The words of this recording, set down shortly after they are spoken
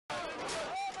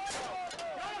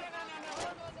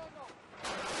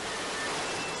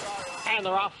And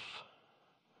they're off.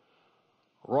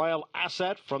 Royal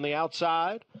Asset from the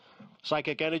outside.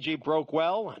 Psychic Energy broke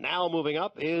well. Now moving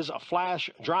up is a Flash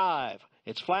Drive.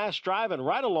 It's Flash Drive, and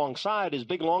right alongside is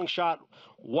Big Long Shot.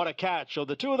 What a catch. So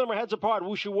the two of them are heads apart.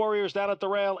 Wushu Warriors down at the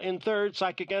rail in third.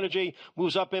 Psychic Energy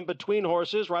moves up in between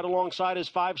horses. Right alongside is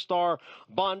Five Star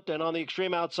Bunt, and on the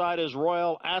extreme outside is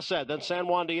Royal Asset. Then San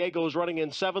Juan Diego is running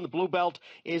in seventh. Blue Belt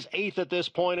is eighth at this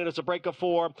point, and it's a break of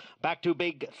four. Back to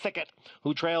Big Thicket,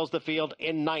 who trails the field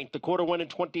in ninth. The quarter win in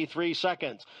 23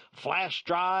 seconds. Flash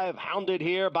Drive hounded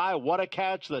here by What a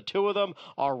Catch. The two of them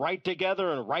are right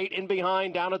together, and right in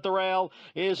behind down at the rail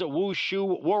is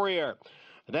Wushu Warrior.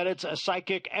 Then it's a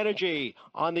Psychic Energy.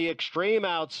 On the extreme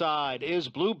outside is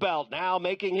Blue Belt, now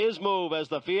making his move as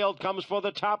the field comes for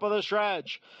the top of the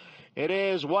stretch. It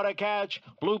is What a Catch.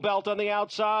 Blue Belt on the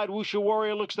outside. Wushu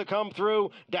Warrior looks to come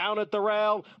through down at the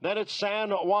rail. Then it's San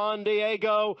Juan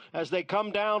Diego as they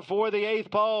come down for the eighth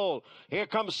pole. Here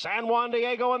comes San Juan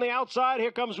Diego on the outside.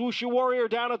 Here comes Wushu Warrior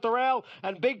down at the rail.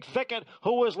 And Big Thicket,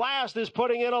 who was last, is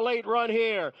putting in a late run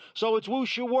here. So it's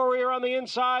Wushu Warrior on the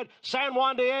inside, San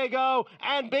Juan Diego,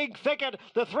 and Big Thicket.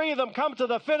 The three of them come to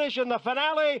the finish in the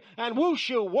finale, and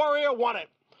Wushu Warrior won it.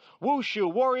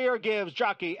 Wushu Warrior gives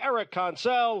jockey Eric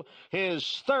Consell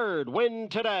his third win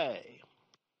today.